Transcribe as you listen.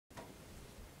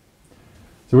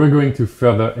So we're going to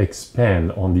further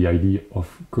expand on the idea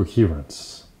of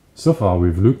coherence. So far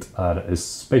we've looked at a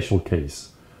spatial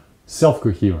case,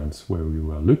 self-coherence, where we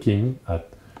were looking at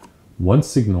one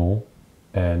signal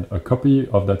and a copy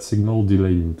of that signal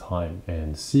delayed in time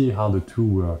and see how the two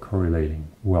were correlating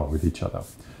well with each other.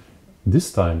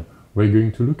 This time we're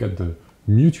going to look at the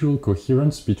mutual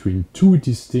coherence between two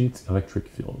distinct electric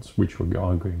fields, which we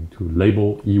are going to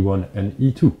label E1 and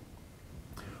E2.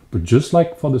 But just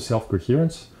like for the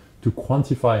self-coherence, to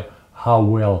quantify how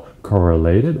well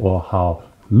correlated or how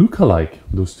lookalike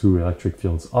those two electric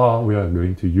fields are, we are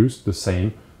going to use the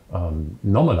same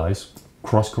normalized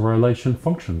cross-correlation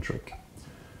function trick.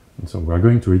 And so we're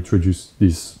going to introduce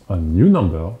this new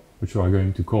number, which we are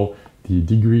going to call the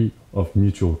degree of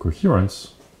mutual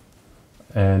coherence.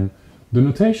 And the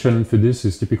notation for this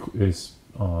is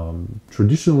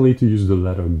traditionally to use the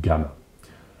letter gamma.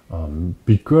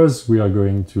 Because we are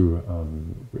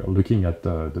looking at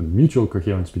the mutual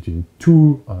coherence between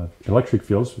two electric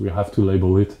fields, we have to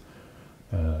label it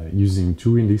using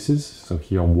two indices. So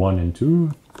here 1 and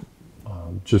 2,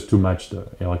 just to match the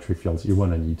electric fields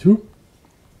E1 and E2.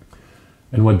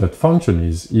 And what that function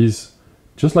is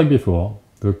just like before,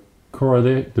 the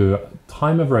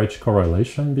time average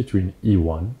correlation between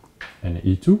E1 and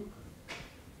E2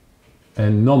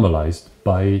 and normalized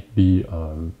by the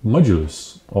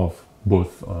modulus of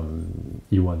both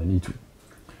E1 and E2.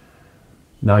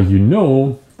 Now you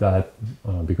know that,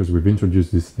 because we've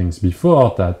introduced these things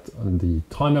before, that the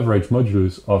time average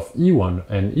modulus of E1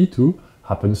 and E2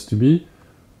 happens to be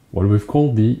what we've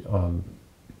called the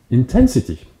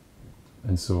intensity.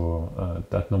 And so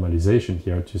that normalization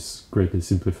here just greatly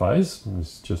simplifies.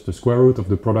 It's just the square root of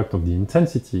the product of the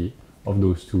intensity of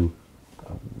those two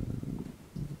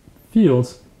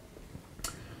fields.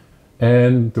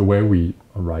 And the way we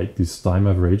write this time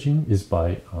averaging is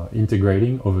by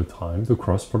integrating over time the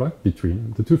cross product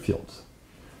between the two fields.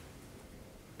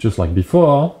 Just like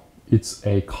before, it's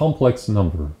a complex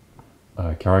number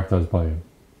characterized by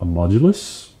a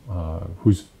modulus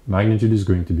whose magnitude is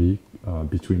going to be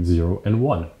between 0 and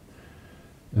 1.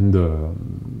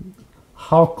 And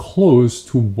how close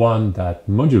to 1 that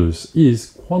modulus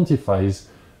is quantifies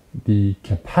the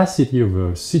capacity of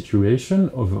a situation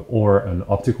or an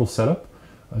optical setup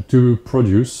to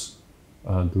produce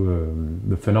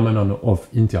the phenomenon of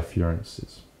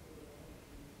interferences.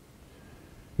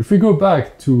 If we go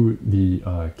back to the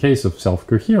case of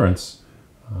self-coherence,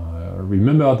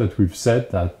 remember that we've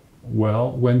said that, well,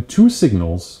 when two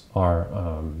signals are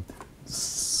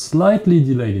slightly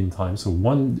delayed in time, so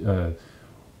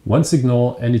one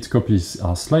signal and its copies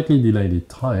are slightly delayed in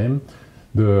time,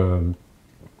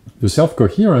 the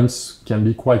self-coherence can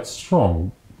be quite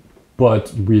strong,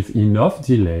 but with enough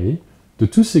delay, the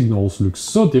two signals look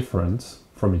so different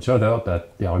from each other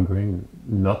that they are going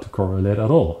not to correlate at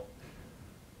all.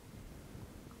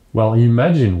 Well,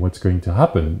 imagine what's going to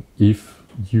happen if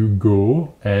you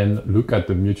go and look at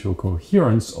the mutual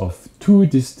coherence of two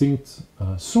distinct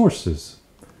sources.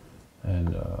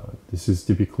 And this is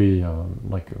typically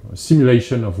like a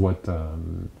simulation of what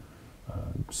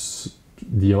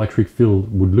the electric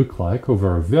field would look like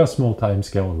over a very small time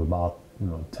scale of about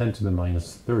 10 to the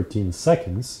minus 13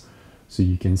 seconds. So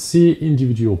you can see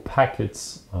individual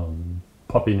packets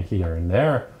popping here and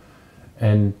there.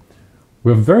 And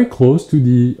we're very close to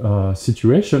the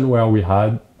situation where we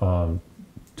had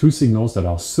two signals that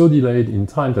are so delayed in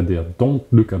time that they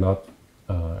don't look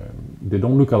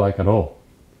alike at all.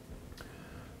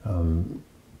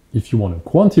 If you want to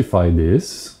quantify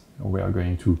this, we are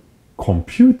going to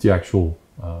compute the actual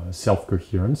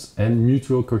self-coherence and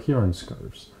mutual coherence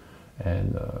curves.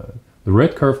 And the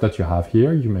red curve that you have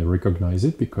here, you may recognize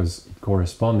it because it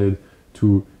corresponded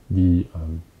to the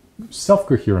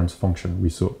self-coherence function we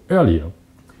saw earlier.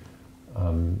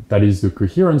 That is the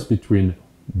coherence between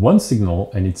one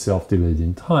signal and itself delayed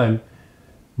in time.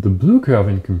 The blue curve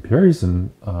in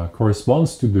comparison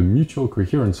corresponds to the mutual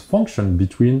coherence function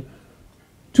between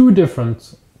two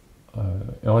different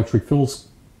electric fields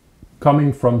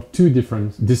coming from two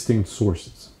different distinct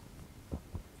sources.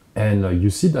 And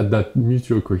you see that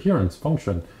mutual coherence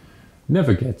function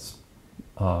never gets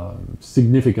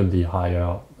significantly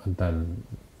higher than,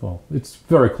 well, it's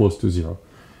very close to 0.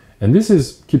 And this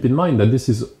is, keep in mind that this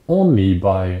is only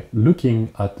by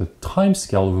looking at the time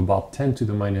scale of about 10 to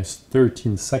the minus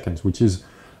 13 seconds, which is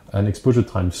an exposure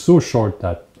time so short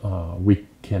that we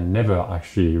can never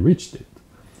actually reach it.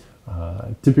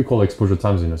 Typical exposure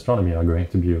times in astronomy are going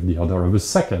to be of the order of a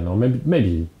second, or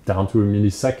maybe down to a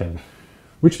millisecond,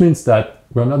 which means that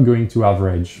we're not going to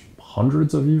average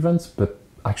hundreds of events, but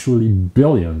actually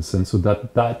billions. And so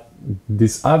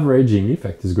this averaging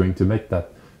effect is going to make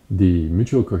that the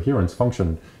mutual coherence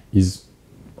function is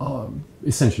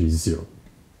essentially 0.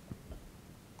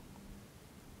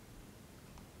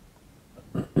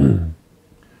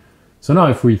 So now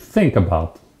if we think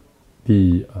about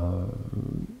the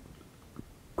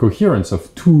coherence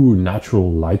of two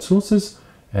natural light sources,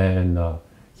 and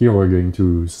here we're going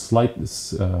to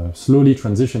slowly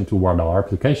transition toward our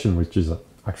application, which is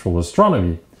actual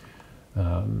astronomy.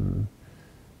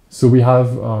 So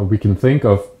we can think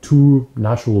of two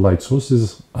natural light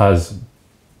sources as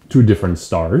two different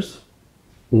stars,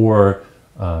 or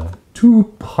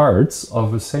two parts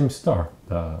of the same star.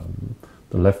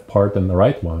 The left part and the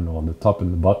right one, or the top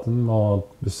and the bottom, or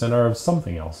the center of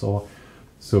something else.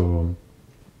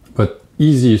 But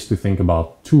easiest to think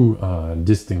about two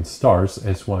distinct stars,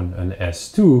 S1 and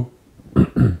S2.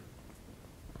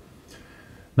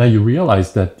 Now you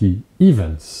realize that the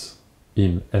events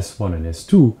in S1 and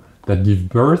S2 that give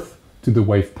birth to the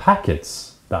wave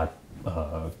packets that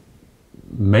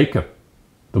make up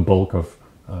the bulk of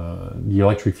the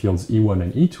electric fields E1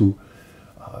 and E2,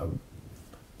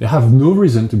 they have no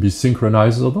reason to be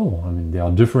synchronized at all. I mean, they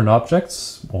are different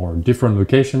objects or different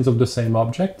locations of the same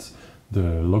object.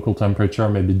 The local temperature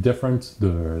may be different.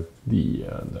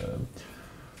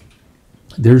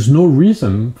 There's no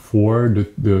reason for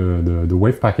the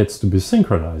wave packets to be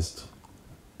synchronized.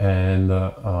 And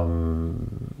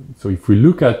so if we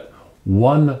look at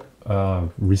one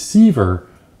receiver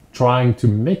trying to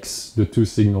mix the two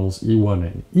signals E1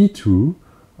 and E2,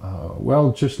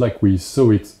 well, just like we saw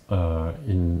it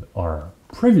in our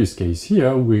previous case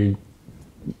here, we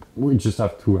just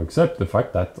have to accept the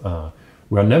fact that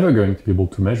we are never going to be able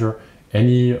to measure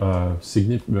any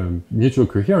mutual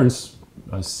coherence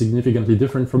significantly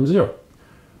different from 0.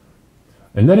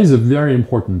 And that is a very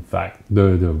important fact.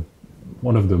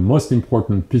 One of the most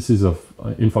important pieces of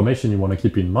information you want to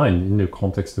keep in mind in the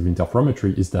context of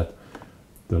interferometry is that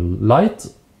the light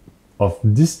of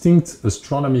distinct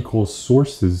astronomical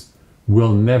sources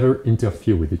will never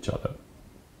interfere with each other.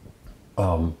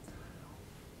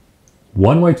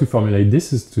 One way to formulate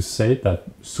this is to say that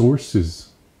sources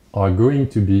are going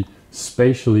to be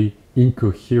spatially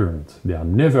incoherent. They are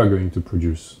never going to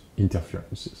produce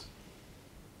interferences.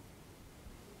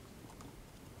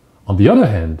 On the other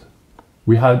hand,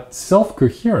 we had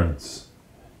self-coherence.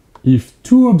 If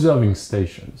two observing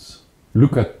stations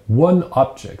look at one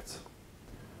object,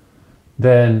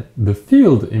 then the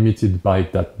field emitted by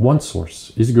that one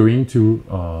source is going to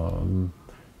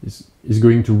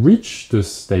reach the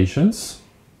stations,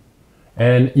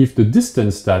 and if the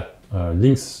distance that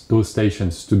links those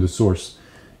stations to the source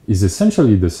is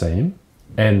essentially the same,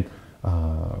 and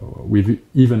we've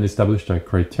even established a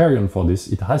criterion for this,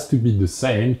 it has to be the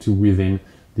same to within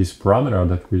this parameter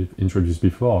that we've introduced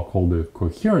before called the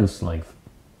coherence length.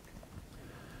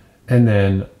 And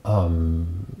then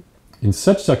in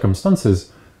such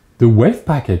circumstances, the wave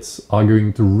packets are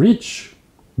going to reach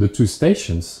the two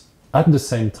stations at the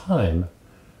same time.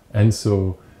 And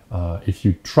so if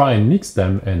you try and mix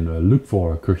them and look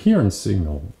for a coherent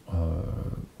signal,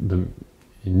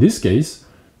 in this case,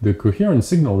 the coherent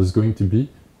signal is going to be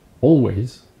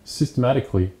always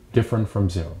systematically different from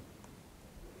 0.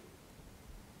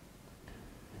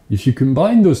 If you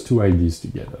combine those two ideas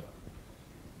together,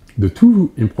 the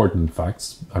two important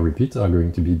facts, I repeat, are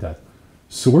going to be that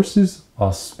sources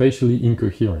are spatially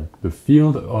incoherent. The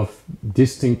field of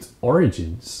distinct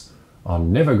origins are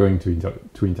never going to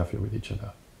interfere with each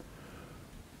other.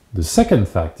 The second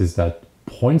fact is that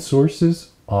point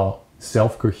sources are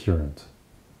self-coherent.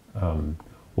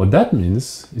 What that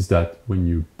means is that when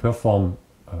you perform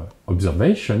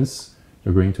observations,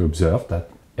 you're going to observe that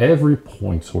every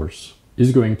point source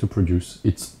is going to produce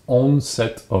its own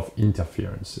set of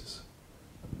interferences.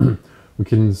 We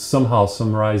can somehow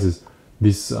summarize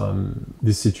this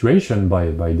situation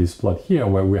by this plot here,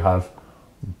 where we have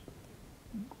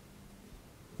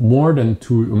more than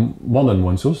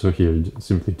one source, so here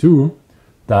simply two,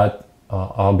 that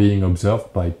are being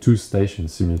observed by two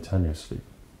stations simultaneously.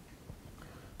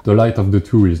 The light of the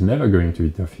two is never going to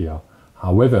interfere.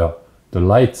 However, the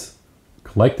light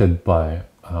collected by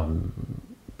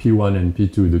P1 and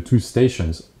P2, the two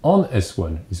stations on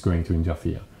S1, is going to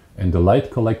interfere. And the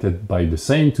light collected by the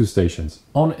same two stations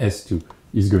on S2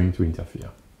 is going to interfere.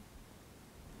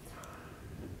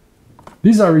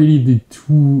 These are really the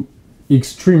two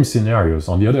extreme scenarios.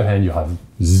 On the other hand, you have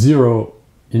 0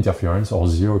 interference or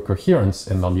 0 coherence,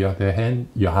 and on the other hand,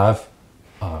 you have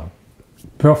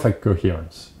perfect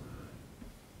coherence.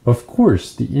 Of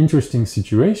course, the interesting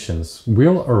situations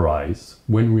will arise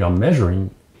when we are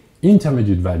measuring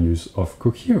intermediate values of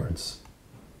coherence.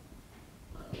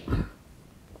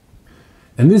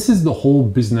 And this is the whole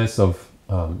business of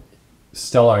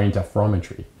stellar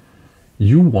interferometry.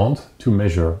 You want to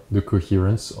measure the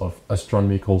coherence of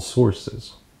astronomical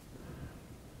sources.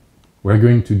 We're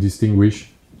going to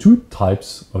distinguish two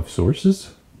types of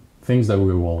sources, things that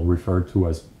we will refer to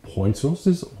as point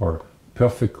sources or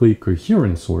perfectly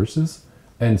coherent sources,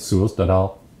 and sources that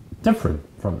are different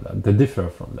from that, that differ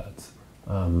from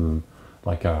that.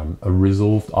 Like a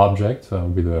resolved object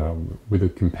with a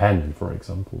companion, for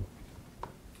example.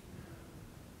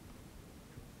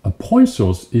 A point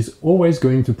source is always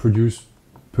going to produce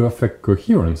perfect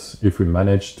coherence if we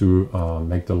manage to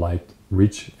make the light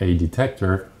reach a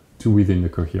detector to within the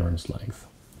coherence length.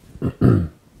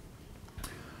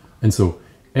 And so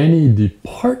any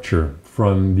departure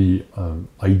from the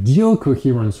ideal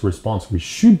coherence response we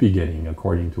should be getting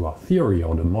according to our theory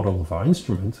or the model of our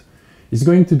instrument is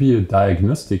going to be a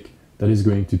diagnostic that is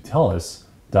going to tell us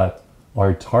that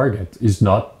our target is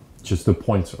not just a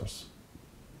point source.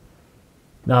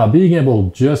 Now, being able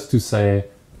just to say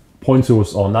point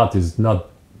source or not is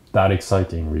not that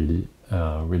exciting, really.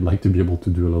 We'd like to be able to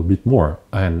do a little bit more,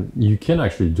 and you can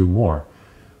actually do more.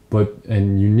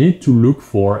 And you need to look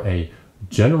for a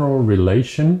general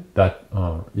relation that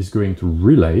is going to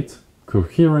relate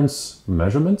coherence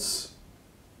measurements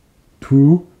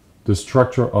to the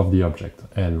structure of the object.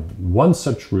 And one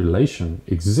such relation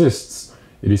exists.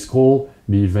 It is called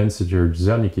the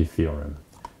Wenziger-Zernike theorem.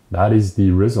 That is the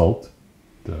result,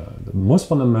 the most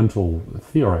fundamental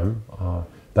theorem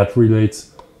that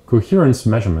relates coherence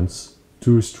measurements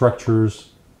to structures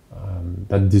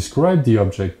that describe the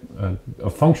object,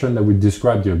 a function that would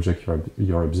describe the object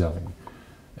you're observing.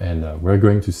 And we're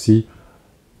going to see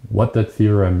what that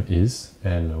theorem is,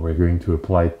 and we're going to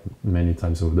apply it many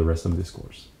times over the rest of this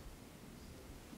course.